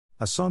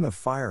A song of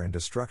fire and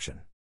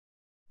destruction.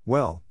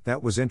 Well,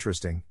 that was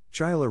interesting,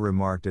 Jayla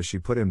remarked as she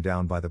put him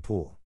down by the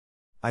pool.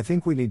 I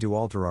think we need to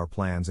alter our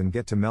plans and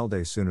get to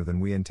Melde sooner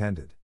than we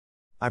intended.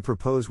 I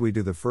propose we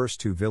do the first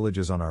 2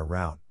 villages on our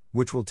route,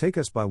 which will take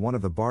us by one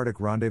of the Bardic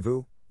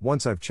rendezvous.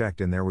 Once I've checked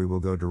in there we will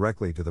go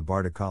directly to the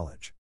Bardic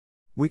College.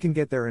 We can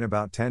get there in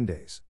about 10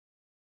 days.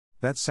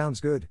 That sounds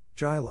good,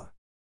 Jayla.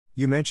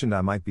 You mentioned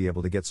I might be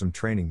able to get some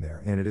training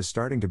there, and it is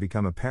starting to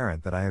become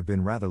apparent that I have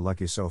been rather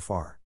lucky so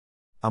far.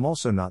 I'm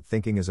also not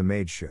thinking as a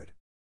mage should.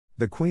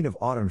 The Queen of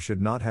Autumn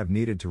should not have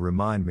needed to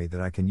remind me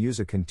that I can use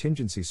a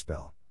contingency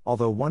spell,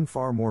 although one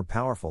far more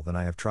powerful than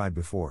I have tried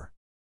before.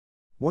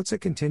 What's a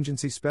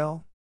contingency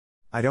spell?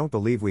 I don't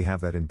believe we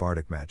have that in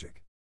Bardic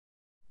magic.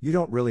 You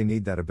don't really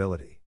need that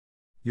ability.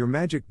 Your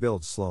magic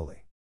builds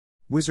slowly.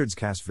 Wizards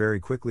cast very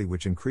quickly,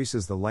 which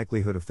increases the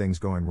likelihood of things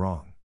going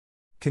wrong.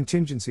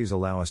 Contingencies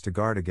allow us to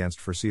guard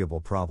against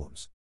foreseeable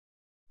problems.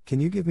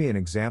 Can you give me an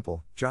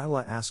example?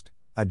 Jayla asked,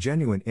 a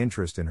genuine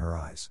interest in her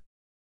eyes.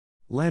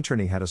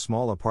 Lanterny had a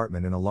small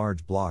apartment in a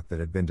large block that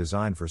had been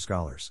designed for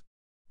scholars.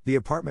 The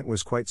apartment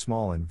was quite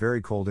small and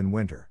very cold in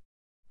winter.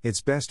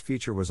 Its best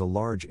feature was a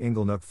large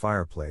inglenook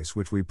fireplace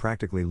which we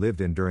practically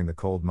lived in during the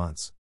cold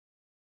months.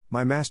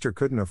 My master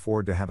couldn't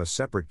afford to have a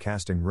separate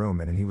casting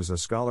room, and he was a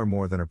scholar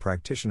more than a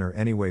practitioner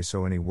anyway,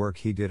 so any work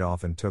he did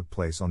often took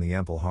place on the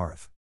ample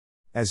hearth.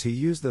 As he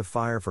used the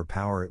fire for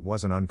power, it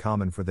wasn't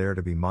uncommon for there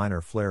to be minor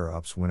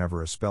flare-ups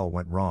whenever a spell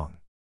went wrong.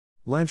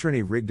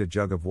 Lanterny rigged a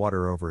jug of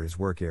water over his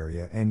work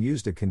area and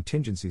used a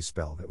contingency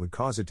spell that would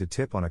cause it to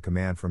tip on a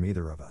command from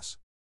either of us.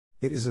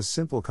 It is a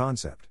simple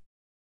concept.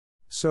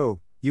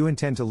 So, you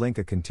intend to link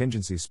a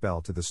contingency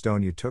spell to the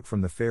stone you took from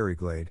the fairy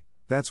glade,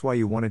 that's why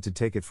you wanted to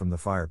take it from the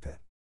fire pit.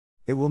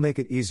 It will make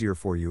it easier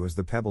for you as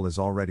the pebble is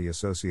already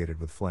associated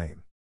with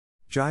flame.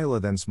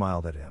 Jayla then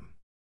smiled at him.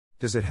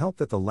 Does it help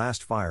that the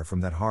last fire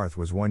from that hearth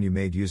was one you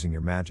made using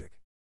your magic?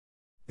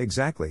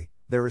 Exactly,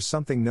 there is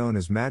something known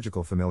as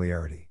magical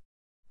familiarity.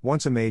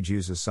 Once a mage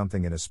uses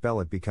something in a spell,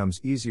 it becomes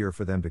easier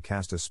for them to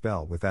cast a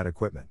spell with that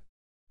equipment.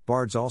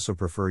 Bards also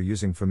prefer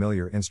using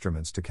familiar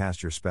instruments to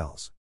cast your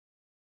spells.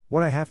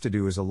 What I have to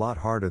do is a lot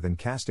harder than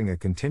casting a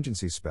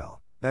contingency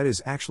spell. That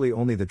is actually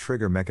only the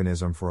trigger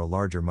mechanism for a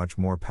larger, much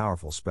more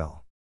powerful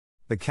spell.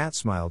 The cat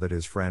smiled at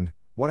his friend.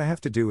 What I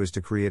have to do is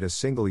to create a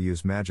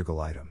single-use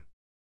magical item.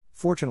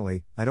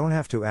 Fortunately, I don't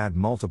have to add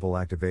multiple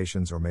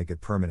activations or make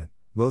it permanent,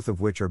 both of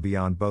which are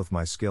beyond both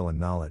my skill and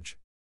knowledge.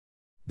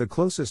 The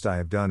closest I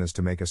have done is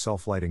to make a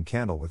self-lighting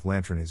candle with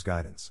Lanterny's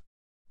guidance.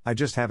 I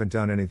just haven't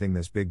done anything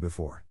this big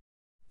before.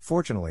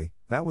 Fortunately,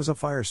 that was a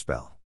fire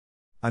spell.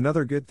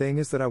 Another good thing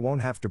is that I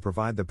won't have to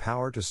provide the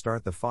power to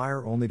start the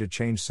fire, only to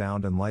change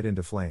sound and light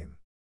into flame.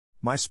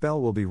 My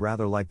spell will be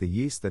rather like the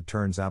yeast that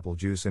turns apple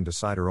juice into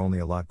cider, only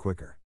a lot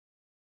quicker.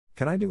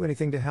 Can I do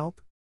anything to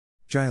help?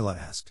 Jayla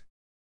asked.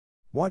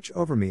 Watch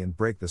over me and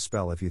break the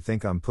spell if you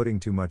think I'm putting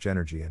too much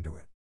energy into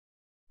it.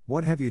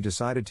 What have you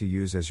decided to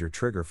use as your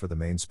trigger for the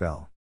main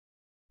spell?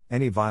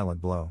 Any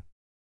violent blow.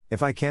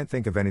 If I can't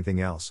think of anything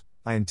else,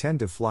 I intend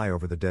to fly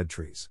over the dead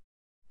trees.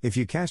 If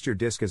you cast your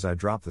disc as I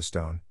drop the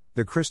stone,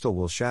 the crystal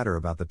will shatter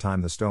about the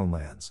time the stone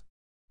lands.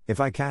 If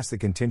I cast the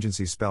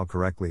contingency spell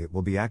correctly, it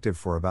will be active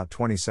for about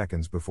 20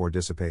 seconds before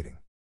dissipating.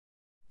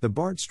 The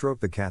bard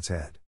stroked the cat's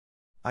head.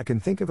 I can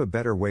think of a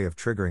better way of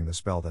triggering the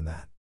spell than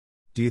that.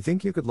 Do you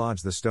think you could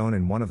lodge the stone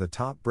in one of the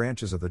top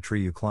branches of the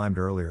tree you climbed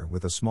earlier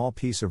with a small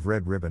piece of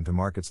red ribbon to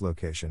mark its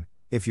location,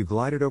 if you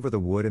glided over the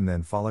wood and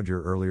then followed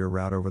your earlier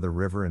route over the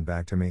river and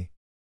back to me?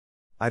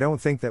 I don't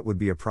think that would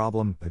be a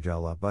problem,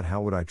 Jayla, but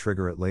how would I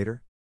trigger it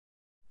later?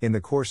 In the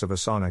course of a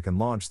song I can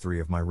launch 3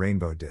 of my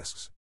rainbow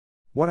discs.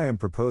 What I am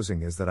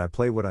proposing is that I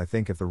play what I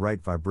think of the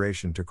right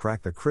vibration to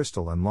crack the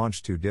crystal and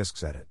launch 2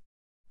 discs at it.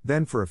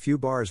 Then for a few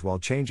bars while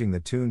changing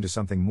the tune to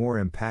something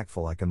more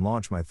impactful, I can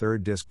launch my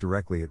 3rd disc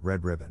directly at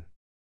Red Ribbon.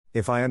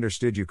 If I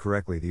understood you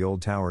correctly, the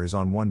old tower is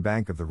on one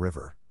bank of the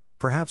river.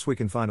 Perhaps we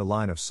can find a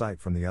line of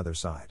sight from the other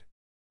side.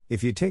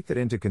 If you take that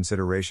into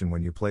consideration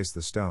when you place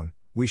the stone,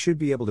 we should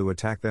be able to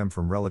attack them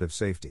from relative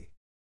safety.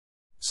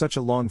 Such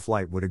a long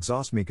flight would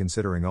exhaust me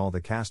considering all the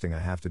casting I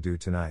have to do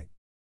tonight.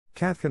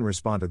 Cathkin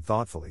responded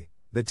thoughtfully,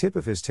 the tip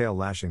of his tail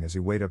lashing as he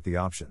weighed up the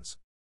options.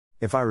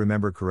 If I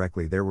remember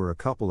correctly, there were a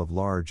couple of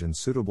large and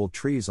suitable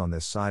trees on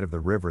this side of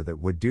the river that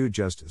would do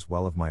just as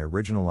well as my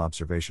original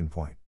observation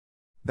point.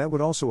 That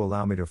would also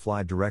allow me to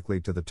fly directly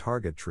to the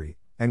target tree,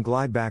 and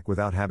glide back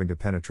without having to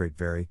penetrate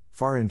very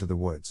far into the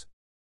woods.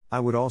 I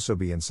would also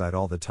be inside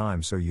all the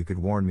time, so you could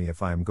warn me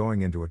if I am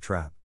going into a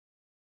trap.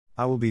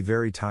 I will be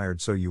very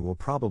tired, so you will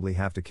probably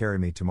have to carry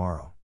me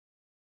tomorrow.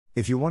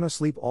 If you want to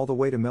sleep all the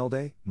way to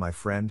Melde, my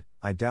friend,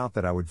 I doubt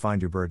that I would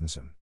find you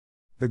burdensome.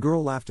 The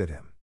girl laughed at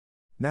him.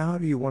 Now how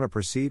do you want to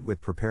proceed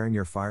with preparing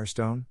your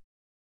firestone?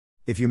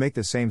 If you make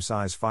the same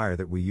size fire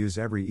that we use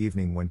every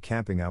evening when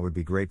camping, I would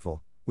be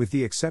grateful, with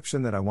the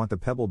exception that I want the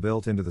pebble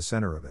built into the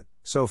center of it,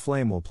 so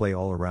flame will play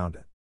all around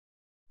it.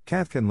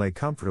 Cathkin lay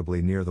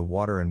comfortably near the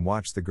water and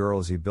watched the girl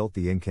as he built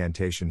the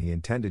incantation he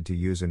intended to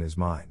use in his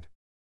mind.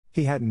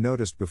 He hadn't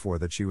noticed before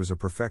that she was a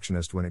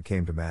perfectionist when it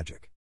came to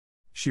magic.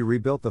 She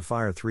rebuilt the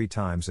fire 3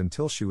 times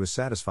until she was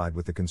satisfied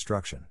with the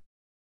construction.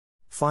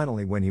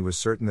 Finally, when he was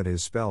certain that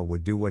his spell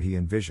would do what he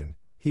envisioned,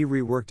 he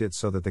reworked it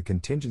so that the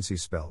contingency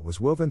spell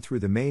was woven through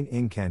the main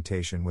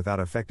incantation without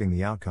affecting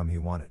the outcome he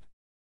wanted.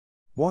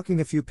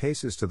 Walking a few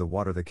paces to the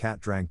water, the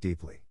cat drank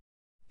deeply.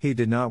 He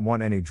did not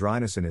want any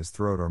dryness in his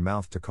throat or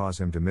mouth to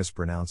cause him to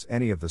mispronounce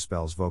any of the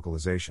spell's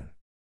vocalization.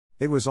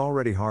 It was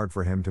already hard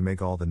for him to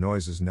make all the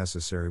noises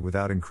necessary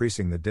without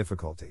increasing the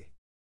difficulty.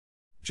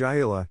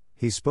 Jaila,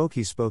 he spoke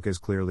as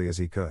clearly as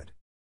he could.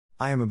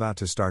 I am about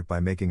to start by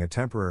making a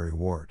temporary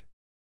ward.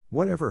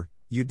 Whatever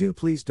you do,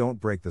 please don't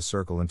break the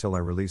circle until I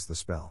release the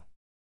spell.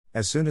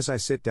 As soon as I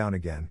sit down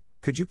again,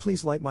 could you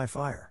please light my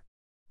fire?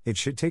 It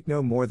should take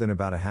no more than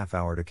about a half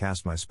hour to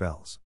cast my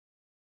spells.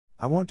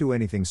 I won't do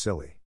anything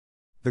silly.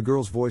 The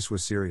girl's voice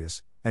was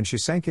serious, and she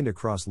sank into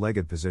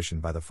cross-legged position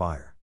by the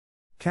fire.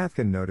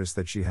 Cathkin noticed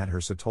that she had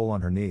her satole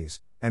on her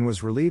knees, and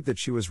was relieved that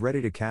she was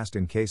ready to cast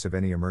in case of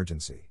any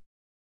emergency.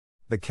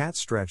 The cat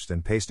stretched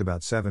and paced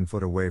about 7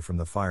 foot away from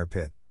the fire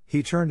pit.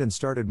 He turned and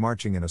started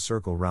marching in a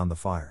circle round the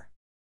fire.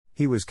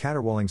 He was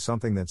caterwauling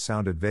something that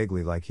sounded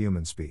vaguely like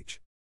human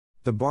speech.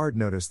 The bard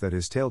noticed that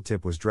his tail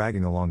tip was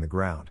dragging along the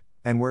ground,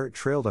 and where it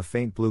trailed a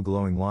faint blue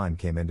glowing line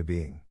came into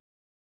being.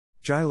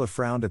 Jaila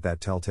frowned at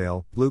that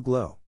telltale, blue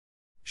glow.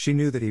 She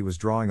knew that he was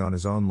drawing on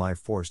his own life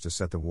force to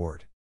set the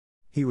ward.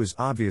 He was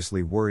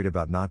obviously worried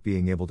about not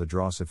being able to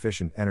draw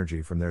sufficient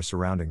energy from their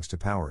surroundings to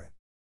power it.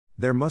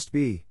 There must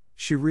be,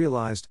 she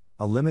realized,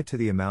 a limit to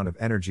the amount of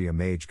energy a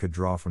mage could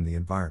draw from the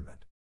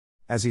environment.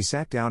 As he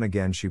sat down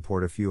again, she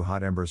poured a few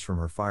hot embers from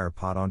her fire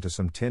pot onto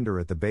some tinder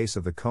at the base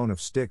of the cone of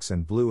sticks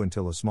and blew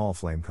until a small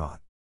flame caught.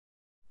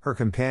 Her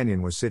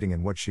companion was sitting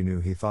in what she knew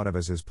he thought of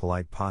as his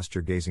polite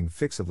posture, gazing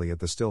fixedly at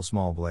the still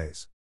small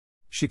blaze.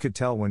 She could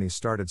tell when he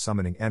started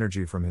summoning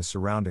energy from his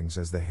surroundings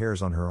as the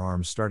hairs on her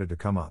arms started to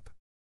come up.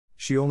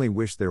 She only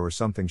wished there was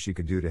something she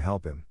could do to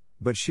help him,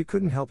 but she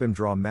couldn't help him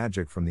draw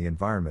magic from the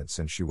environment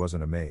since she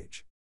wasn't a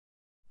mage.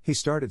 He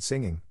started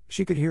singing.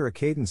 She could hear a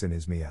cadence in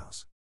his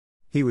meows.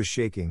 He was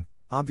shaking,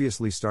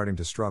 obviously starting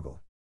to struggle.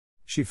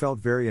 She felt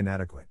very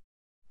inadequate.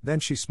 Then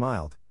she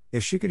smiled.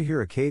 If she could hear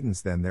a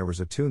cadence, then there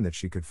was a tune that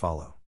she could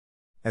follow.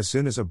 As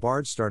soon as a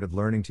bard started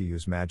learning to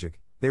use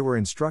magic, they were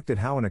instructed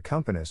how an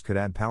accompanist could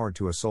add power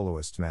to a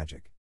soloist's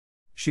magic.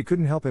 She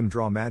couldn't help him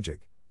draw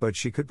magic, but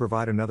she could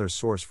provide another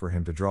source for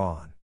him to draw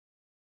on.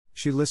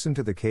 She listened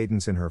to the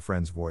cadence in her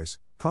friend's voice,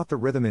 caught the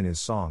rhythm in his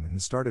song,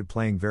 and started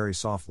playing very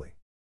softly.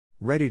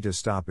 Ready to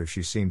stop if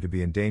she seemed to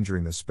be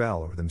endangering the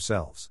spell or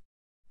themselves.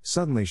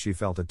 Suddenly she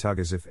felt a tug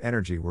as if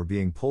energy were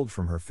being pulled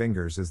from her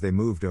fingers as they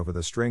moved over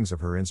the strings of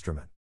her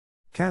instrument.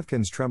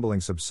 Cathkin's trembling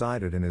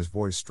subsided and his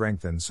voice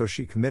strengthened, so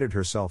she committed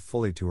herself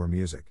fully to her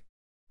music.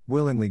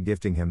 Willingly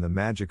gifting him the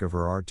magic of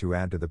her art to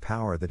add to the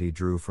power that he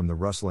drew from the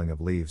rustling of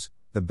leaves,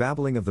 the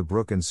babbling of the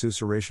brook and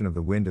susurration of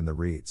the wind in the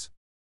reeds.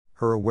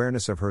 Her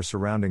awareness of her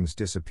surroundings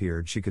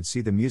disappeared. She could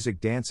see the music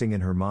dancing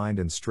in her mind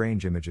and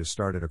strange images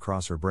started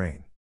across her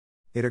brain.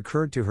 It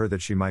occurred to her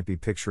that she might be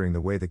picturing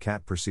the way the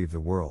cat perceived the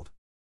world.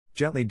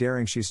 Gently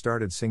daring, she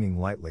started singing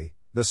lightly.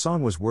 The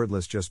song was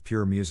wordless, just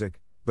pure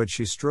music, but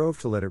she strove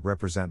to let it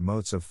represent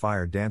motes of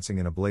fire dancing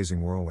in a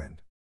blazing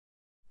whirlwind.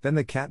 Then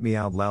the cat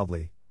meowed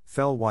loudly,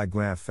 Fel y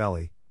gwa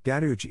feli,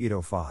 gaduch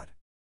ito fod.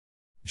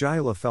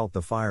 Jaila felt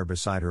the fire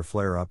beside her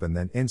flare up and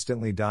then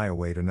instantly die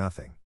away to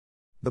nothing.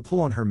 The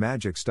pull on her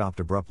magic stopped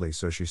abruptly,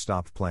 so she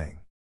stopped playing.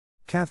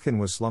 Cathkin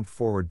was slumped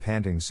forward,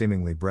 panting,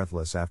 seemingly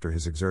breathless after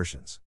his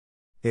exertions.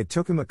 It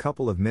took him a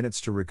couple of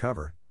minutes to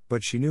recover,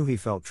 but she knew he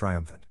felt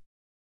triumphant.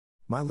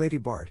 My lady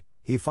Bard,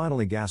 he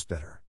finally gasped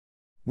at her.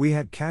 We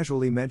had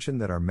casually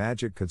mentioned that our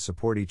magic could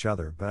support each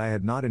other, but I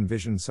had not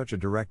envisioned such a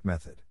direct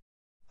method.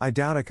 I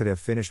doubt I could have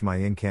finished my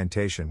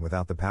incantation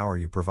without the power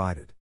you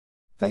provided.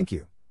 Thank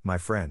you, my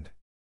friend.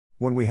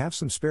 When we have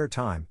some spare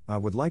time, I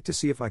would like to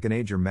see if I can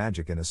aid your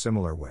magic in a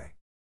similar way.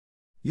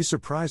 You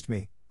surprised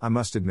me, I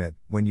must admit,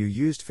 when you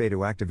used Fey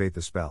to activate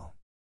the spell.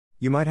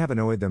 You might have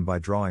annoyed them by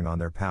drawing on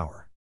their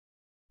power.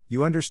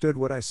 You understood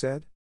what I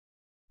said?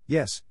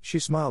 Yes, she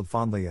smiled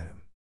fondly at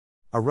him.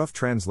 A rough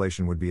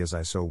translation would be, as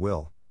I so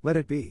will, let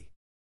it be.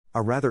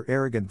 A rather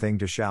arrogant thing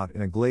to shout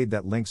in a glade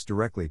that links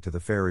directly to the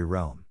fairy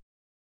realm.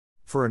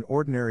 For an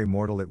ordinary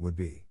mortal it would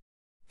be.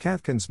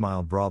 Cathkin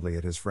smiled broadly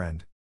at his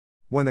friend.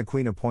 When the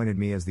queen appointed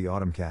me as the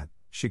Autumn Cat,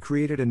 she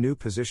created a new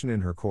position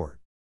in her court.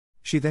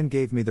 She then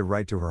gave me the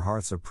right to her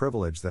hearths, a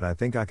privilege that I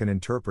think I can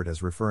interpret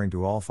as referring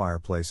to all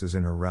fireplaces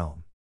in her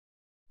realm.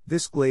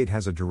 This glade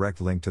has a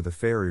direct link to the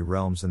fairy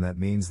realms, and that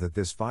means that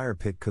this fire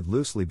pit could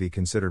loosely be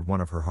considered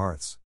one of her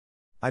hearths.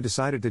 I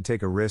decided to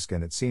take a risk,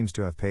 and it seems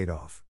to have paid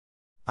off.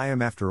 I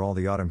am after all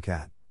the Autumn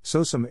Cat,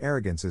 so some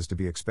arrogance is to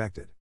be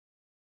expected.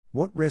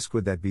 What risk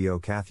would that be, O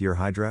Cathir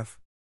Hydref?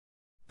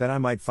 That I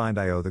might find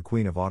I owe the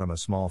Queen of Autumn a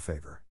small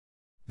favor.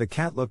 The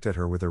cat looked at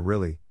her with a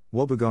really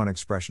woebegone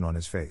expression on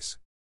his face.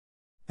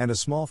 And a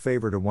small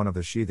favor to one of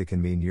the Sheatha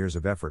can mean years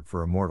of effort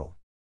for a mortal.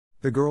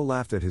 The girl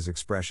laughed at his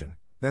expression,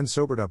 then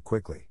sobered up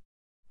quickly.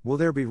 Will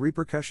there be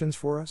repercussions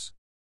for us?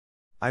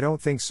 I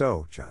don't think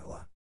so,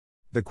 Jaila.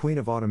 The Queen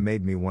of Autumn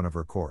made me one of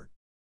her court.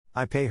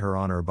 I pay her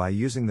honor by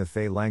using the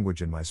Fey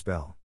language in my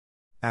spell.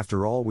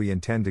 After all, we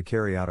intend to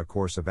carry out a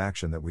course of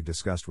action that we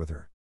discussed with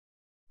her.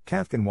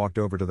 Cathkin walked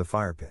over to the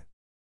fire pit.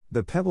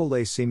 The pebble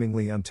lay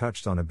seemingly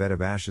untouched on a bed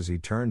of ashes. He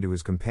turned to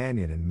his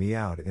companion and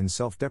meowed in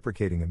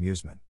self-deprecating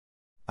amusement.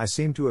 I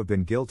seem to have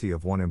been guilty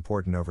of one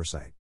important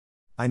oversight.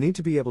 I need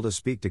to be able to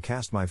speak to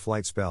cast my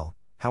flight spell,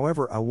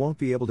 however I won't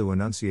be able to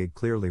enunciate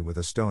clearly with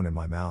a stone in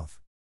my mouth.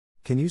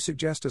 Can you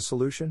suggest a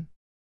solution?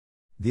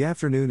 The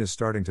afternoon is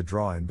starting to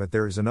draw in, but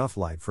there is enough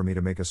light for me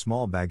to make a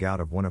small bag out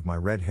of one of my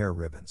red hair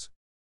ribbons.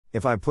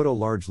 If I put a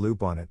large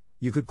loop on it,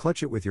 you could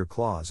clutch it with your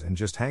claws and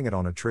just hang it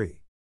on a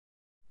tree.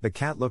 The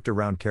cat looked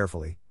around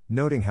carefully,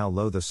 noting how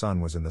low the sun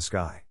was in the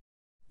sky.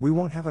 We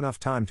won't have enough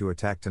time to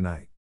attack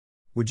tonight.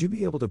 Would you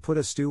be able to put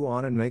a stew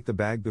on and make the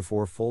bag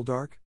before full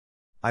dark?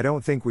 I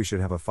don't think we should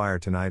have a fire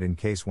tonight in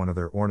case one of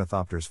their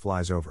ornithopters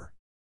flies over.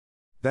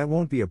 That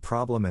won't be a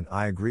problem, and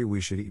I agree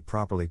we should eat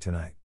properly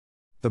tonight.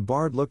 The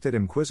bard looked at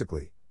him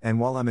quizzically. And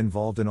while I'm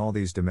involved in all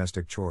these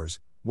domestic chores,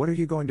 what are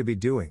you going to be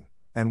doing,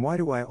 and why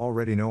do I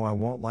already know I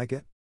won't like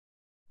it?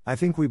 I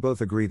think we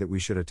both agree that we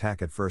should attack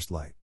at first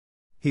light.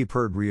 He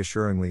purred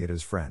reassuringly at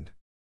his friend.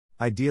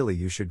 Ideally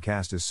you should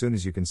cast as soon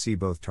as you can see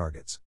both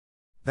targets.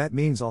 That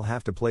means I'll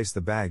have to place the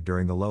bag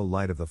during the low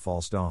light of the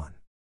false dawn.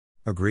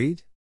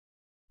 Agreed?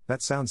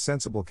 That sounds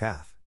sensible,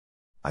 Cath.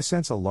 I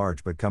sense a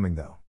large but coming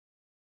though.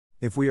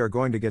 If we are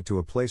going to get to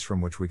a place from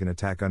which we can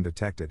attack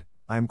undetected,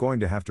 I am going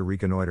to have to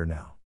reconnoiter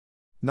now.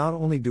 Not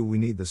only do we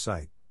need the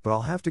sight, but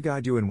I'll have to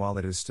guide you in while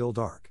it is still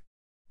dark.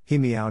 He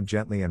meowed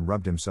gently and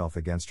rubbed himself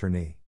against her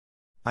knee.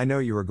 I know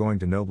you are going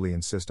to nobly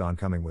insist on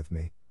coming with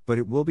me, but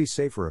it will be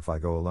safer if I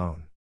go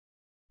alone.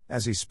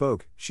 As he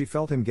spoke, she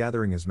felt him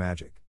gathering his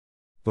magic.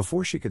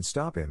 Before she could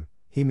stop him,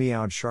 he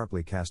meowed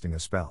sharply, casting a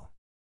spell.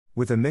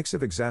 With a mix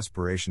of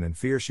exasperation and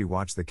fear, she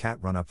watched the cat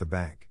run up the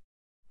bank,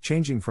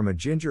 changing from a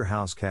ginger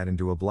house cat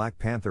into a black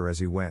panther as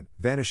he went,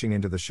 vanishing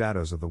into the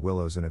shadows of the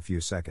willows in a few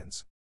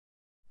seconds.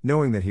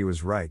 Knowing that he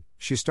was right,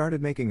 she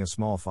started making a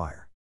small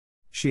fire.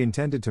 She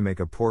intended to make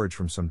a porridge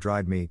from some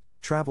dried meat,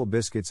 travel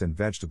biscuits and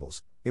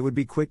vegetables. It would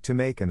be quick to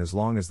make, and as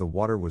long as the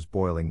water was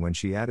boiling when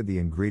she added the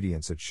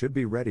ingredients, it should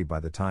be ready by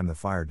the time the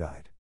fire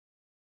died.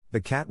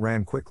 The cat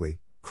ran quickly,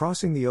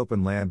 crossing the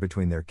open land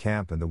between their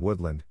camp and the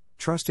woodland,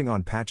 trusting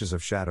on patches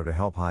of shadow to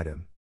help hide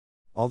him.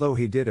 Although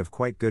he did have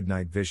quite good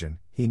night vision,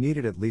 he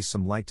needed at least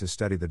some light to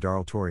study the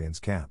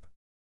Darltorians' camp.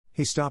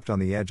 He stopped on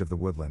the edge of the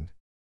woodland.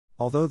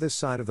 Although this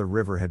side of the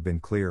river had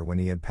been clear when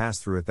he had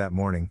passed through it that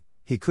morning,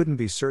 he couldn't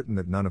be certain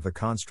that none of the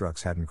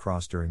constructs hadn't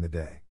crossed during the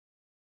day.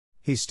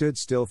 He stood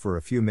still for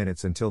a few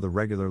minutes until the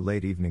regular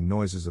late evening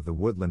noises of the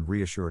woodland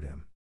reassured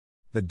him.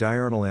 The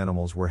diurnal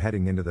animals were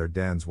heading into their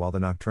dens while the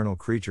nocturnal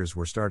creatures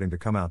were starting to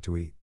come out to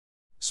eat.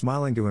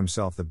 Smiling to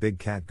himself, the big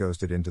cat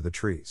ghosted into the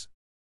trees.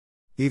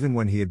 Even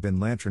when he had been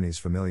Lanternese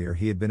familiar,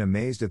 he had been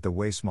amazed at the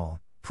way small,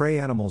 prey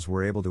animals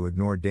were able to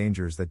ignore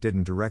dangers that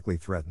didn't directly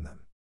threaten them.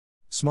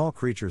 Small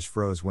creatures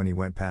froze when he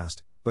went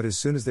past, but as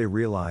soon as they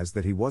realized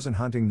that he wasn't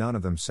hunting, none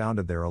of them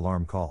sounded their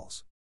alarm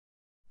calls.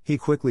 He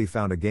quickly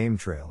found a game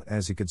trail, and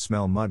as he could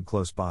smell mud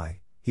close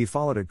by, he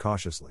followed it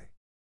cautiously.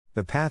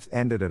 The path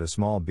ended at a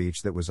small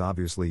beach that was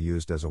obviously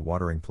used as a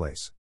watering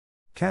place.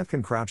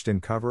 Cathkin crouched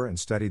in cover and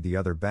studied the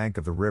other bank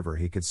of the river.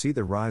 He could see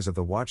the rise of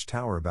the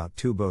watchtower about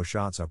 2 bow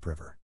shots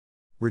upriver.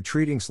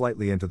 Retreating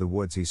slightly into the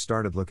woods, he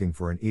started looking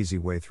for an easy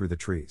way through the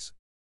trees,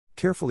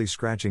 carefully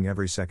scratching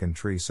every second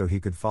tree so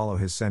he could follow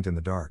his scent in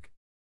the dark.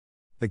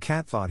 The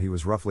cat thought he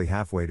was roughly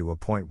halfway to a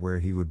point where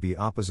he would be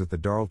opposite the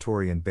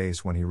Darltorian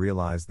base when he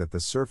realized that the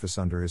surface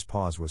under his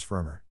paws was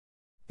firmer.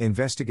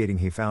 Investigating,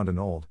 he found an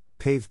old,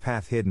 paved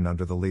path hidden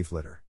under the leaf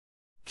litter.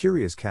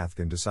 Curious,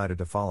 Cathkin decided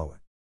to follow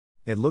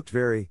it. It looked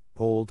very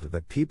old,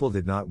 but people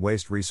did not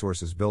waste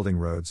resources building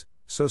roads,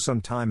 so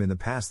some time in the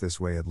past this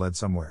way had led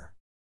somewhere.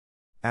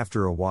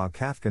 After a while,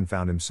 Cathkin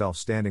found himself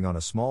standing on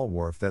a small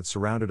wharf that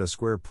surrounded a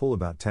square pool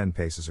about 10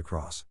 paces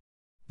across.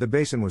 The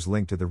basin was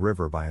linked to the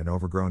river by an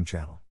overgrown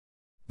channel.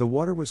 The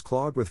water was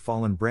clogged with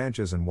fallen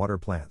branches and water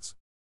plants.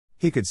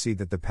 He could see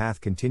that the path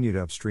continued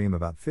upstream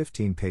about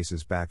 15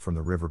 paces back from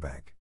the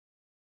riverbank.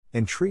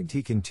 Intrigued,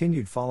 he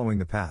continued following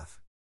the path.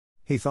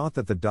 He thought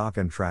that the dock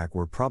and track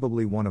were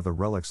probably one of the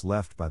relics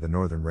left by the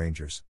Northern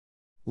Rangers.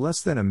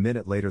 Less than a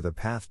minute later, the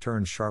path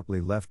turned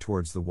sharply left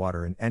towards the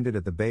water and ended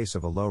at the base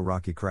of a low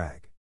rocky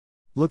crag.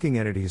 Looking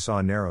at it, he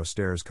saw narrow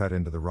stairs cut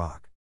into the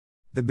rock.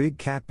 The big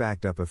cat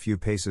backed up a few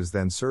paces,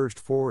 then surged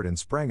forward and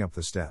sprang up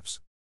the steps.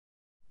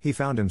 He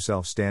found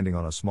himself standing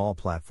on a small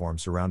platform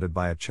surrounded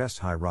by a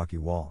chest-high rocky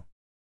wall.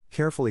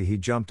 Carefully he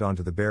jumped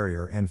onto the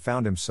barrier and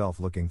found himself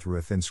looking through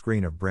a thin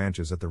screen of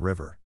branches at the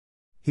river.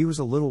 He was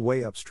a little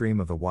way upstream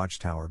of the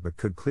watchtower but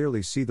could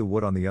clearly see the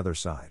wood on the other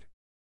side.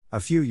 A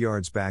few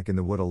yards back in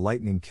the wood, a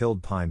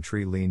lightning-killed pine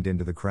tree leaned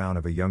into the crown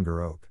of a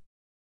younger oak.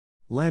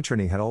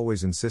 Lanterney had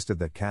always insisted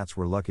that cats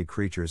were lucky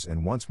creatures,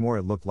 and once more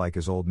it looked like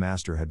his old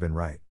master had been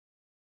right.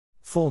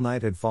 Full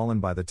night had fallen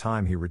by the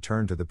time he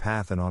returned to the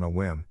path, and on a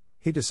whim,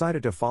 he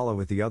decided to follow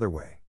it the other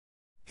way.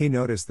 He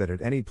noticed that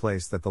at any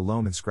place that the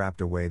loam had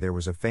scraped away there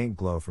was a faint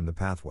glow from the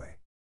pathway.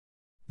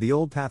 The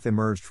old path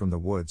emerged from the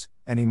woods,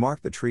 and he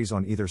marked the trees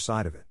on either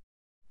side of it.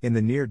 In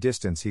the near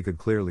distance he could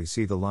clearly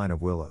see the line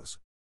of willows.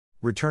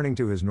 Returning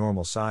to his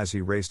normal size,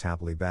 he raced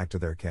happily back to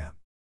their camp.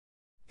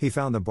 He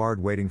found the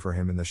Bard waiting for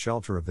him in the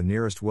shelter of the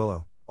nearest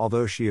willow.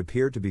 Although she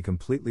appeared to be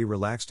completely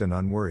relaxed and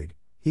unworried,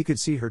 he could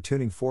see her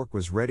tuning fork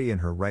was ready in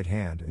her right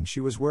hand and she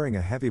was wearing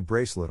a heavy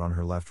bracelet on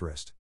her left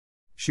wrist.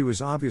 She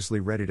was obviously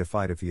ready to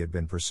fight if he had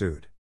been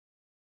pursued.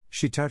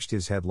 She touched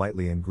his head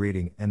lightly in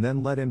greeting and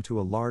then led him to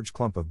a large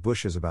clump of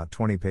bushes about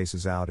 20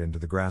 paces out into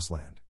the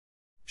grassland.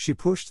 She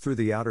pushed through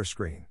the outer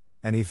screen,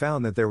 and he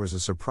found that there was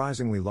a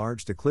surprisingly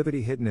large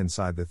declivity hidden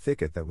inside the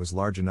thicket that was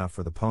large enough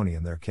for the pony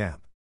and their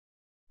camp.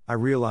 I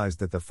realized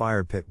that the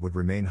fire pit would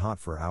remain hot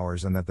for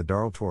hours and that the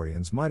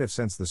Darltorians might have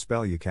sensed the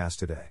spell you cast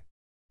today.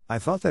 I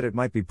thought that it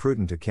might be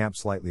prudent to camp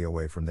slightly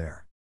away from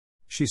there.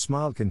 She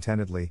smiled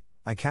contentedly.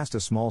 I cast a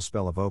small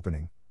spell of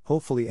opening.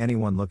 Hopefully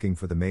anyone looking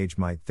for the mage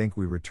might think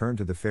we returned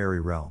to the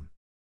fairy realm.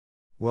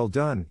 Well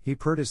done, he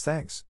purred his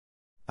thanks.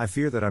 I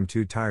fear that I'm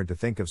too tired to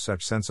think of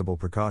such sensible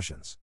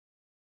precautions.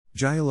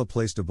 Jayala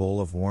placed a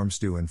bowl of warm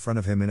stew in front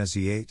of him, and as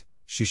he ate,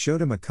 she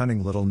showed him a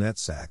cunning little net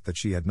sack that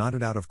she had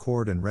knotted out of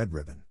cord and red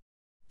ribbon.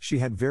 She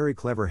had very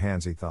clever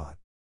hands, he thought.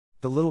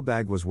 The little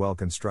bag was well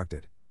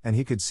constructed, and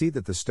he could see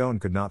that the stone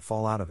could not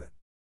fall out of it.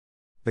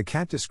 The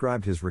cat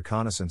described his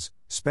reconnaissance,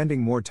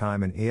 spending more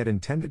time than he had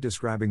intended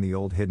describing the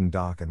old hidden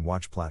dock and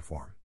watch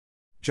platform.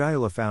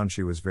 Jayala found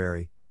she was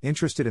very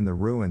interested in the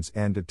ruins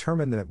and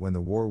determined that when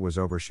the war was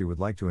over she would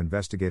like to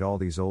investigate all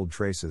these old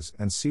traces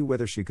and see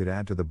whether she could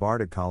add to the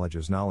Bardic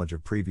College's knowledge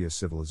of previous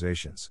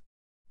civilizations.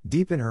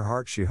 Deep in her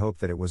heart she hoped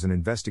that it was an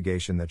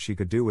investigation that she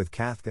could do with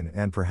Cathkin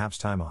and perhaps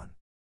Timon.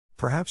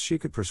 Perhaps she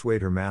could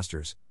persuade her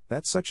masters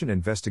that such an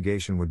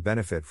investigation would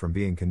benefit from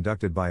being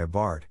conducted by a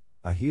bard,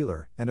 a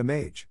healer, and a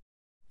mage.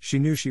 She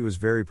knew she was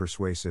very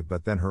persuasive,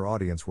 but then her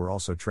audience were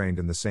also trained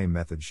in the same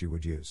method she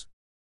would use.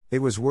 It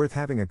was worth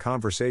having a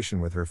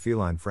conversation with her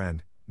feline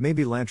friend.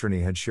 Maybe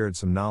Lanterny had shared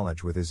some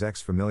knowledge with his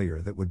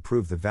ex-familiar that would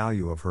prove the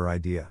value of her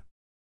idea.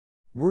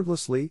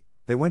 Wordlessly,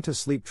 they went to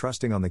sleep,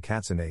 trusting on the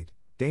cat's innate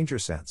danger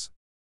sense.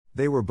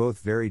 They were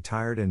both very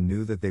tired and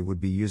knew that they would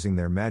be using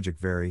their magic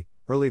very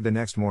early the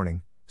next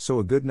morning, so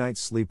a good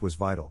night's sleep was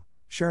vital,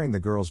 sharing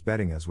the girls'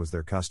 bedding as was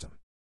their custom.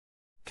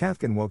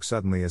 Cathkin woke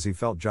suddenly as he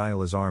felt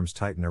Jayala's arms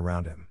tighten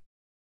around him.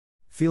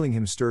 Feeling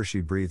him stir,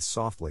 she breathed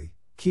softly,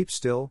 "Keep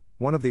still,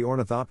 one of the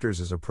ornithopters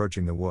is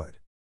approaching the wood."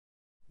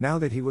 Now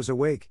that he was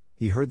awake,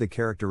 he heard the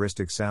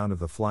characteristic sound of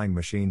the flying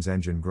machine's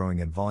engine growing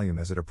in volume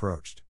as it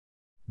approached.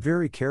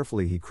 Very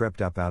carefully he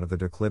crept up out of the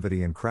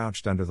declivity and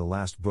crouched under the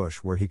last bush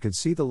where he could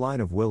see the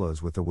line of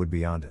willows with the wood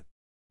beyond it.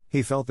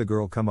 He felt the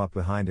girl come up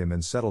behind him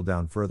and settle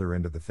down further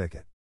into the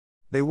thicket.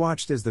 They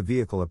watched as the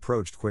vehicle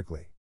approached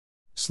quickly,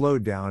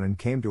 slowed down and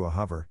came to a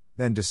hover,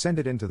 then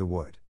descended into the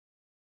wood.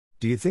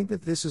 "Do you think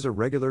that this is a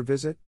regular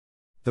visit?"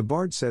 the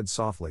bard said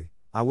softly.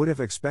 "I would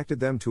have expected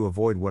them to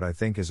avoid what I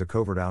think is a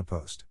covert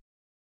outpost."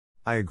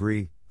 "I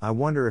agree. I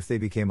wonder if they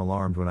became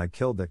alarmed when I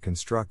killed that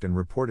construct and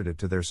reported it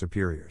to their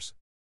superiors.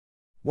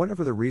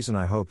 Whatever the reason,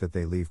 I hope that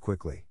they leave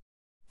quickly.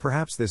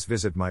 Perhaps this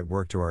visit might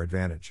work to our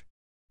advantage.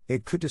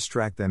 It could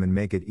distract them and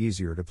make it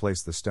easier to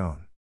place the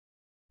stone.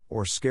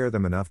 Or scare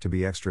them enough to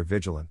be extra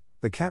vigilant,"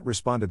 the cat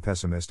responded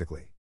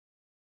pessimistically.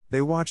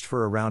 They watched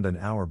for around an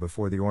hour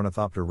before the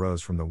ornithopter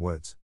rose from the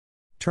woods,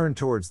 turned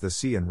towards the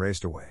sea and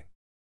raced away.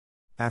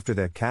 After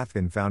that,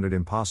 Cathkin found it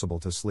impossible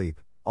to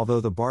sleep,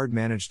 although the bard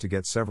managed to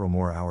get several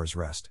more hours'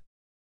 rest.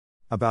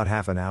 About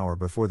half an hour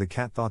before the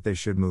cat thought they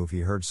should move,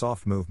 he heard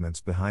soft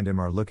movements behind him.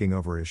 Looking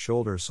over his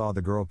shoulder, saw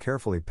the girl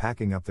carefully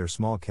packing up their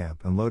small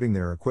camp and loading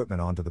their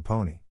equipment onto the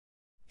pony.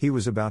 He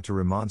was about to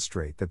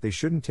remonstrate that they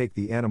shouldn't take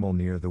the animal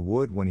near the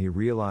wood when he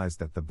realized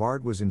that the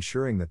bard was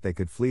ensuring that they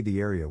could flee the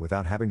area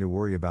without having to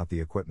worry about the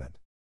equipment.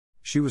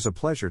 She was a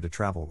pleasure to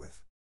travel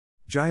with.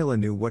 Jayala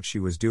knew what she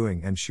was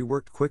doing and she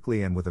worked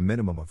quickly and with a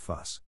minimum of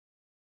fuss.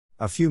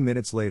 A few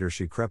minutes later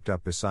she crept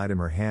up beside him,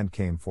 her hand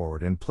came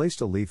forward and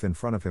placed a leaf in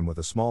front of him with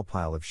a small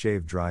pile of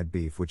shaved dried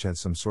beef which had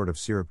some sort of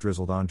syrup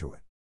drizzled onto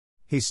it.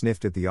 He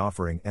sniffed at the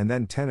offering and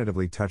then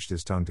tentatively touched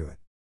his tongue to it.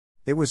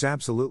 It was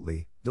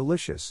absolutely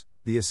delicious.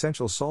 The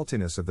essential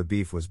saltiness of the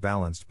beef was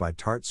balanced by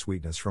tart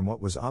sweetness from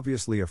what was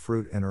obviously a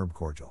fruit and herb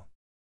cordial.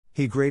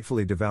 He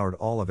gratefully devoured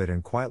all of it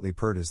and quietly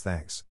purred his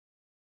thanks.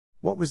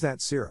 "What was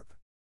that syrup?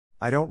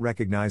 I don't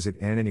recognize it,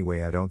 and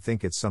anyway I don't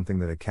think it's something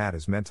that a cat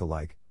is meant to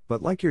like,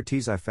 but like your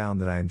teas I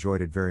found that I enjoyed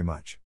it very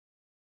much."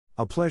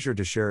 "A pleasure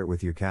to share it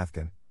with you,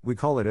 Cathkin. We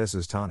call it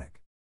S's tonic.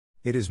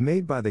 It is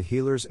made by the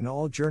healers and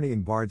all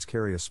journeying bards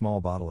carry a small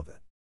bottle of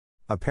it.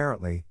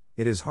 Apparently,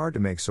 it is hard to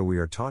make, so we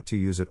are taught to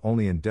use it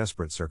only in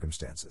desperate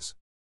circumstances.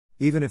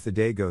 Even if the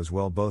day goes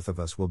well, both of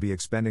us will be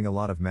expending a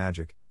lot of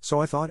magic,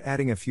 so I thought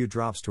adding a few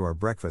drops to our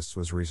breakfasts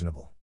was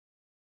reasonable.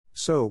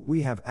 So,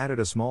 we have added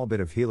a small bit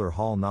of healer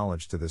hall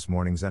knowledge to this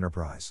morning's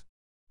enterprise."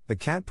 The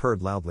cat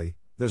purred loudly.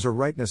 "There's a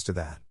rightness to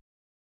that."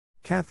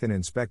 Cathkin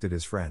inspected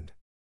his friend.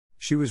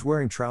 She was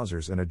wearing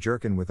trousers and a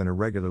jerkin with an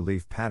irregular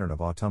leaf pattern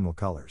of autumnal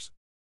colors.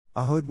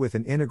 A hood with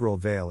an integral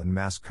veil and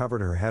mask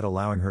covered her head,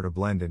 allowing her to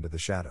blend into the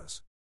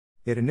shadows.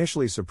 It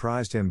initially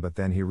surprised him, but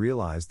then he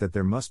realized that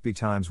there must be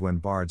times when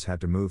bards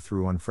had to move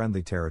through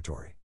unfriendly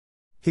territory.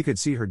 He could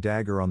see her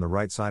dagger on the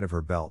right side of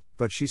her belt,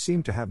 but she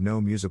seemed to have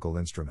no musical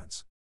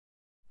instruments.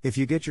 "If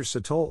you get your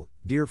satol,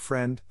 dear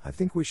friend, I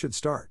think we should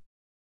start."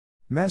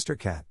 "Master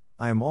Cat,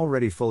 I am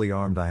already fully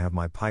armed. I have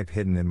my pipe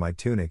hidden in my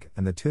tunic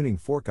and the tuning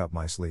fork up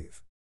my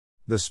sleeve.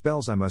 The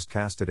spells I must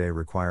cast today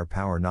require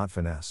power, not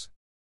finesse.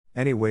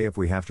 Anyway, if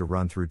we have to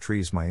run through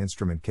trees, my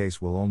instrument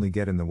case will only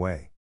get in the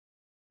way."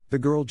 The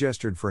girl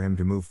gestured for him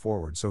to move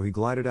forward, so he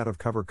glided out of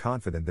cover,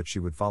 confident that she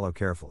would follow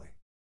carefully.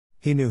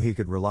 He knew he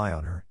could rely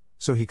on her,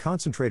 so he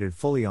concentrated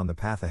fully on the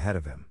path ahead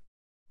of him.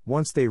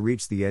 Once they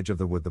reached the edge of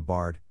the wood, the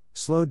bard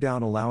slowed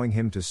down, allowing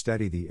him to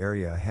study the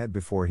area ahead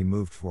before he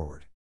moved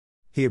forward.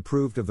 He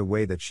approved of the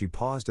way that she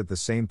paused at the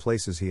same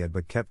places he had,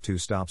 but kept 2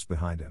 stops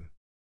behind him.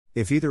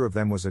 If either of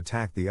them was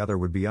attacked, the other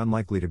would be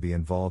unlikely to be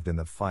involved in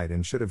the fight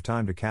and should have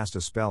time to cast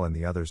a spell in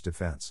the other's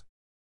defense.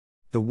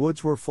 The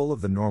woods were full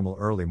of the normal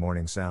early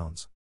morning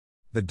sounds.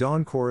 The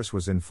dawn chorus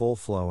was in full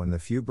flow, and the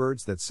few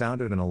birds that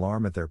sounded an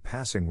alarm at their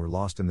passing were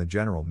lost in the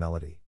general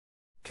melody.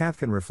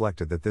 Cathkin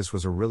reflected that this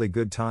was a really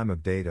good time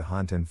of day to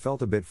hunt, and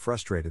felt a bit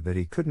frustrated that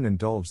he couldn't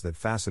indulge that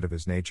facet of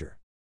his nature.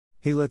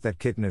 He let that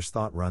kittenish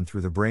thought run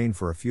through the brain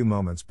for a few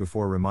moments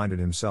before reminded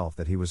himself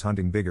that he was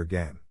hunting bigger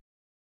game.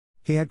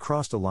 He had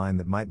crossed a line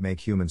that might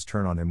make humans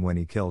turn on him when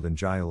he killed in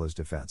Jayala's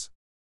defense.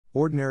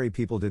 Ordinary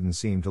people didn't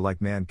seem to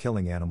like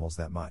man-killing animals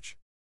that much.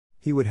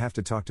 He would have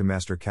to talk to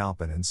Master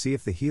Kalpin and see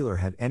if the healer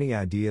had any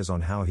ideas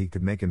on how he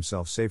could make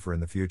himself safer in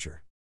the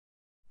future.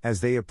 As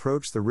they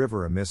approached the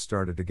river, a mist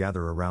started to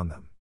gather around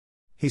them.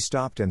 He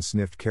stopped and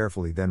sniffed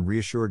carefully, then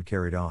reassured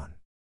carried on.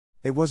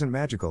 It wasn't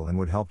magical and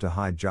would help to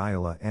hide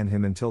Jayala and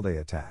him until they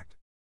attacked.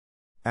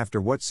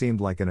 After what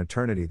seemed like an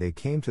eternity, they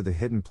came to the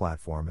hidden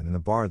platform, and the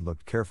bard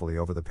looked carefully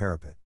over the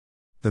parapet.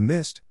 The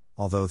mist,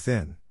 although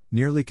thin,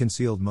 nearly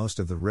concealed most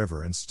of the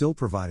river and still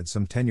provided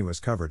some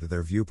tenuous cover to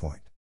their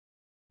viewpoint.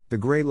 The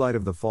gray light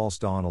of the false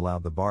dawn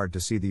allowed the bard to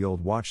see the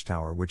old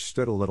watchtower, which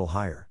stood a little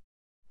higher.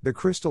 The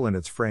crystal and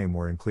its frame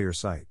were in clear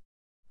sight.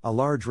 A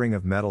large ring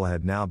of metal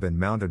had now been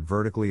mounted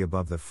vertically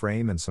above the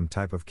frame, and some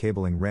type of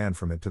cabling ran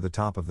from it to the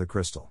top of the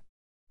crystal.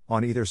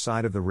 On either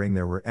side of the ring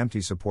there were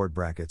empty support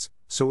brackets,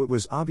 so it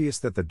was obvious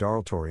that the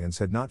Darltorians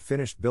had not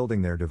finished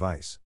building their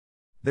device.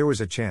 There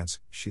was a chance,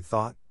 she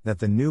thought, that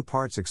the new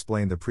parts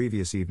explained the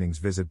previous evening's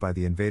visit by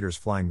the invaders'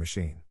 flying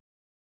machine.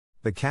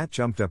 The cat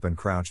jumped up and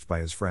crouched by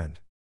his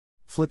friend.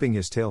 Flipping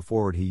his tail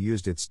forward, he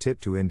used its tip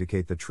to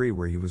indicate the tree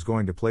where he was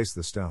going to place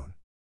the stone.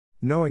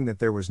 Knowing that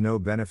there was no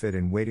benefit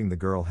in waiting, the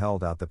girl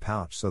held out the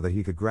pouch so that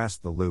he could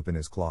grasp the loop in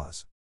his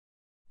claws.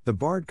 The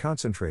bard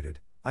concentrated,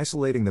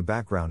 isolating the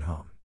background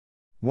hum.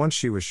 Once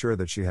she was sure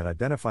that she had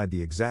identified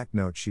the exact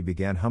note, she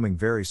began humming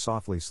very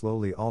softly,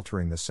 slowly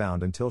altering the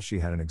sound until she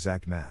had an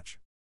exact match.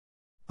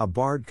 A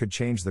bard could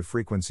change the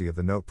frequency of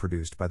the note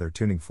produced by their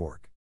tuning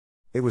fork.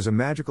 It was a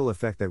magical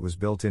effect that was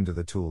built into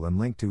the tool and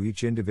linked to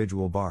each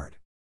individual bard.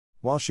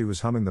 While she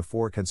was humming, the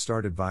fork had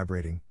started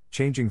vibrating,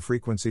 changing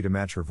frequency to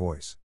match her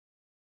voice.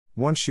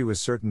 Once she was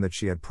certain that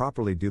she had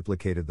properly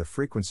duplicated the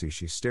frequency,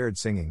 she started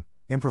singing,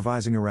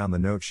 improvising around the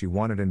note she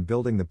wanted and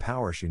building the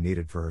power she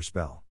needed for her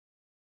spell.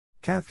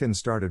 Cathkin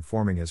started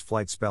forming his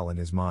flight spell in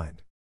his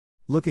mind.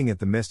 Looking at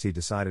the mist, he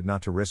decided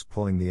not to risk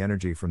pulling the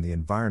energy from the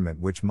environment,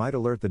 which might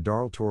alert the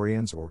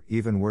Darltorians or,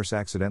 even worse,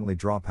 accidentally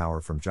draw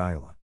power from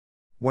Jayala.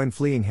 When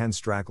fleeing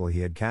Henstrackle, he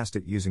had cast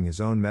it using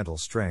his own mental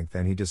strength,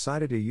 and he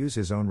decided to use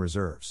his own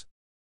reserves.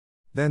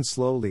 Then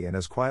slowly and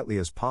as quietly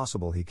as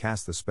possible he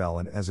cast the spell,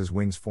 and as his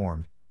wings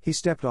formed, he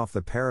stepped off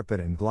the parapet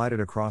and glided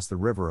across the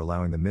river,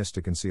 allowing the mist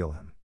to conceal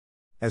him.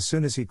 As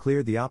soon as he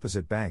cleared the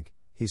opposite bank,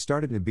 he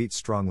started to beat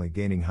strongly,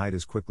 gaining height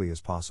as quickly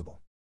as possible.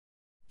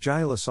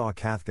 Jayala saw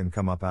Cathkin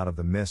come up out of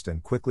the mist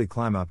and quickly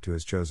climb up to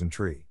his chosen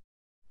tree.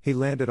 He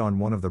landed on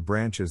one of the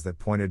branches that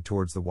pointed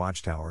towards the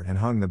watchtower and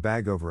hung the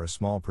bag over a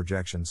small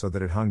projection so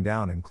that it hung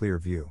down in clear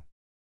view.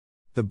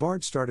 The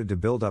bard started to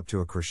build up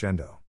to a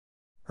crescendo.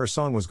 Her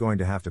song was going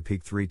to have to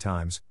peak 3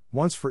 times,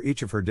 once for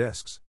each of her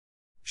discs.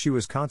 She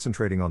was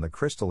concentrating on the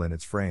crystal in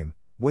its frame,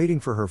 waiting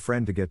for her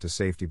friend to get to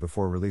safety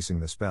before releasing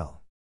the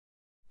spell.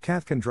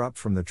 Cathkin dropped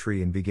from the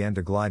tree and began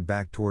to glide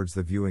back towards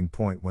the viewing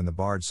point when the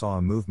bard saw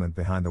a movement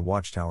behind the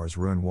watchtower's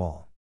ruined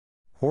wall.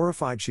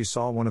 Horrified, she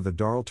saw one of the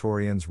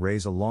Darltorians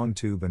raise a long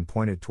tube and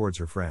point it towards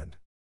her friend.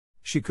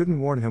 She couldn't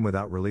warn him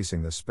without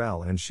releasing the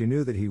spell, and she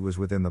knew that he was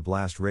within the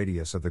blast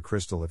radius of the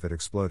crystal if it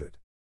exploded.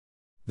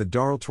 The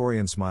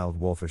Darltorian smiled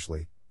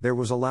wolfishly. There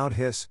was a loud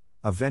hiss,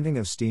 a venting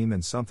of steam,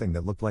 and something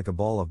that looked like a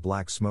ball of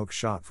black smoke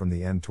shot from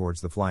the end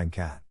towards the flying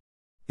cat.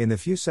 In the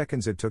few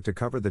seconds it took to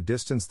cover the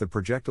distance, the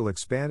projectile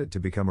expanded to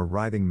become a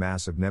writhing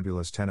mass of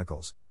nebulous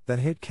tentacles that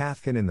hit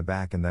Cathkin in the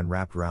back and then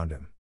wrapped around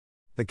him.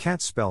 The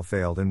cat's spell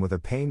failed, and with a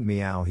pained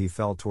meow he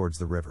fell towards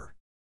the river.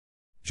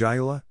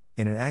 Jayala,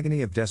 in an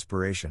agony of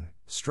desperation,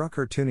 struck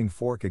her tuning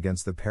fork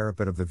against the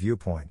parapet of the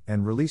viewpoint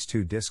and released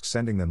 2 discs,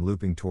 sending them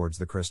looping towards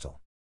the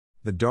crystal.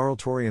 The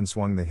Darltorian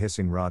swung the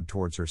hissing rod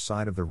towards her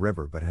side of the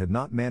river, but had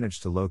not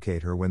managed to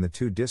locate her when the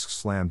 2 discs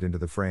slammed into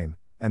the frame,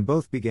 and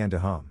both began to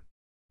hum.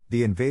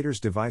 The invader's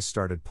device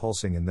started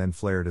pulsing and then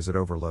flared as it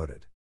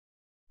overloaded.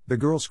 The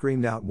girl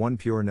screamed out one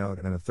pure note,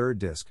 and a third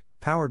disc,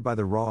 powered by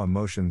the raw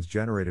emotions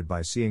generated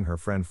by seeing her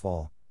friend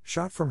fall,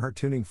 shot from her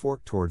tuning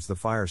fork towards the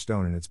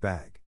firestone in its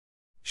bag.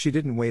 She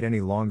didn't wait any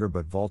longer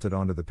but vaulted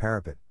onto the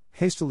parapet,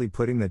 hastily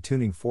putting the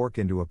tuning fork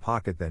into a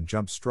pocket, then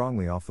jumped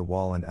strongly off the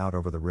wall and out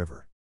over the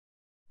river.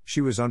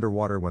 She was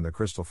underwater when the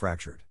crystal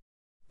fractured.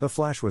 The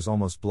flash was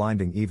almost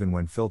blinding even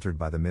when filtered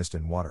by the mist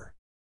and water.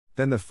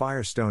 Then the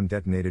firestone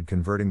detonated,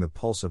 converting the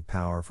pulse of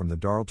power from the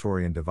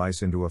Darltorian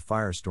device into a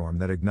firestorm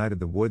that ignited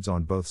the woods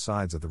on both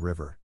sides of the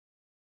river.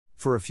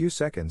 For a few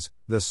seconds,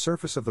 the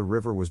surface of the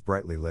river was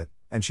brightly lit,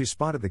 and she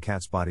spotted the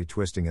cat's body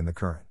twisting in the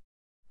current.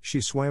 She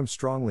swam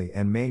strongly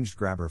and managed to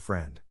grab her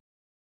friend.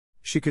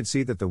 She could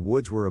see that the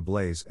woods were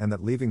ablaze and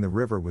that leaving the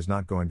river was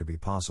not going to be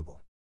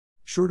possible.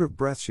 Short of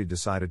breath, she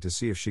decided to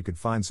see if she could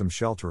find some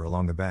shelter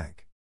along the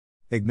bank.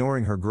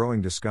 Ignoring her growing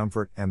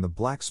discomfort and the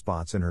black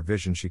spots in her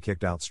vision, she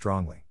kicked out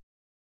strongly.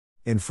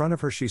 In front of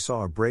her she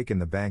saw a break in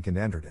the bank and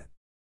entered it.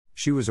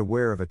 She was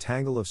aware of a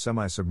tangle of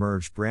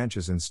semi-submerged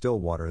branches in still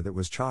water that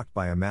was chalked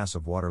by a mass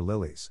of water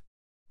lilies.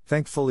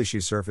 Thankfully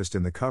she surfaced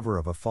in the cover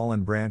of a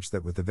fallen branch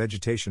that with the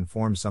vegetation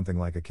formed something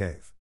like a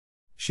cave.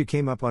 She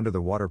came up under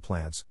the water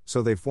plants,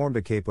 so they formed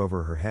a cape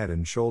over her head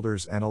and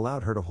shoulders and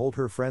allowed her to hold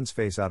her friend's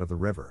face out of the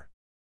river.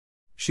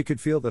 She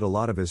could feel that a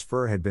lot of his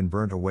fur had been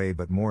burnt away,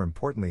 but more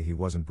importantly he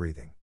wasn't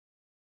breathing.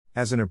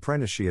 As an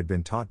apprentice she had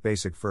been taught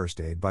basic first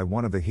aid by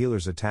one of the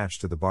healers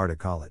attached to the Bardic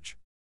College.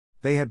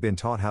 They had been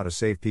taught how to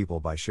save people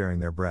by sharing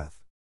their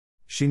breath.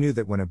 She knew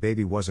that when a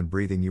baby wasn't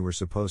breathing you were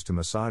supposed to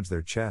massage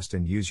their chest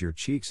and use your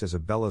cheeks as a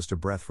bellows to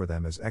breath for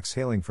them, as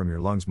exhaling from your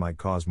lungs might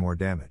cause more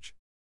damage.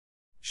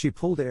 She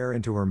pulled air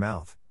into her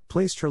mouth,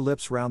 placed her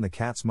lips round the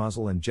cat's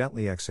muzzle and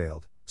gently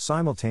exhaled.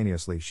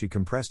 Simultaneously she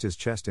compressed his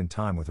chest in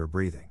time with her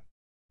breathing.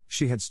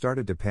 She had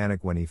started to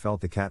panic when he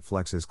felt the cat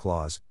flex his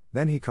claws,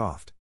 then he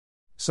coughed.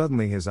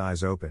 Suddenly his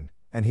eyes opened,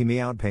 and he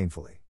meowed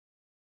painfully.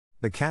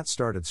 The cat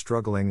started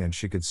struggling and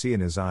she could see in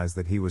his eyes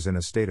that he was in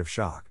a state of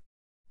shock.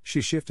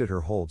 She shifted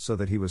her hold so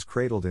that he was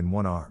cradled in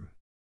one arm.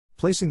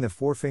 Placing the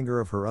forefinger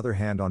of her other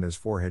hand on his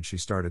forehead she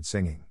started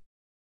singing.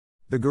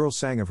 The girl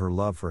sang of her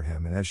love for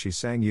him, and as she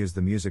sang used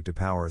the music to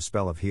power a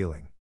spell of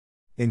healing.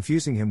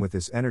 Infusing him with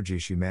this energy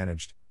she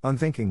managed,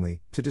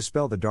 unthinkingly, to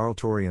dispel the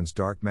Darltorian's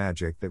dark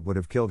magic that would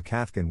have killed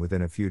Cathkin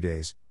within a few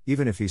days,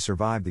 even if he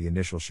survived the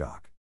initial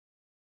shock.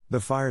 The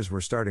fires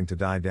were starting to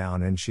die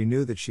down and she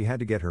knew that she had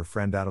to get her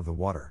friend out of the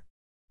water.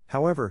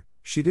 However,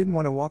 she didn't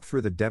want to walk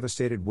through the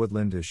devastated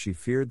woodland as she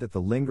feared that the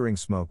lingering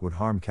smoke would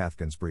harm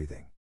Cathkin's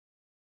breathing.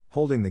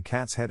 Holding the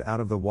cat's head out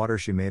of the water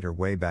she made her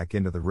way back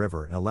into the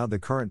river and allowed the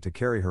current to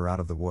carry her out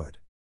of the wood.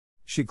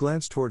 She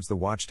glanced towards the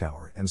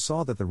watchtower and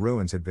saw that the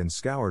ruins had been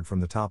scoured from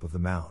the top of the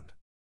mound.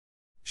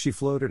 She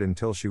floated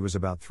until she was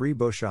about 3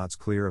 bowshots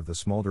clear of the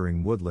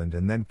smoldering woodland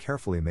and then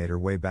carefully made her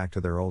way back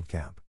to their old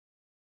camp.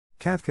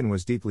 Cathkin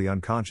was deeply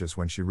unconscious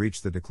when she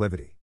reached the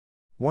declivity.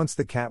 Once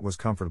the cat was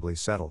comfortably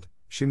settled,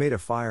 she made a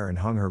fire and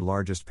hung her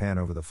largest pan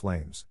over the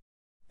flames.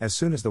 As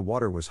soon as the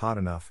water was hot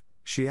enough,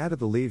 she added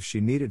the leaves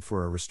she needed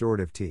for a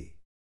restorative tea.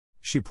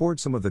 She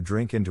poured some of the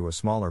drink into a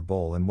smaller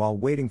bowl, and while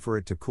waiting for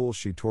it to cool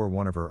she tore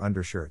one of her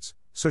undershirts,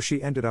 so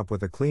she ended up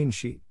with a clean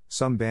sheet,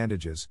 some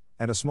bandages,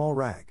 and a small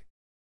rag.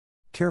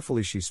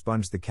 Carefully she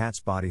sponged the cat's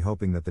body,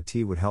 hoping that the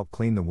tea would help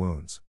clean the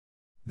wounds.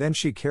 Then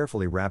she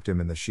carefully wrapped him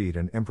in the sheet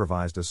and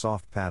improvised a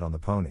soft pat on the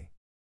pony.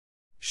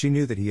 She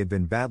knew that he had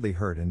been badly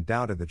hurt and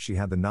doubted that she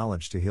had the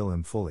knowledge to heal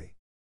him fully.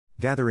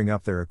 Gathering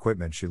up their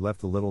equipment she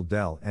left the little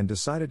dell and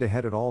decided to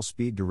head at all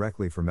speed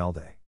directly for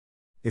Melde.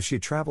 If she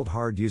traveled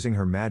hard using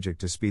her magic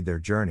to speed their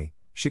journey,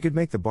 she could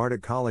make the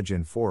Bardic College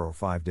in 4 or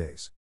 5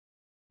 days.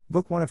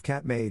 Book 1 of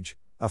Cat Mage,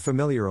 A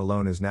Familiar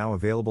Alone is now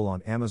available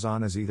on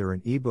Amazon as either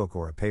an ebook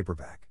or a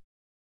paperback.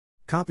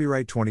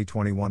 Copyright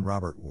 2021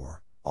 Robert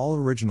War, all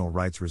original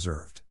rights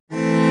reserved.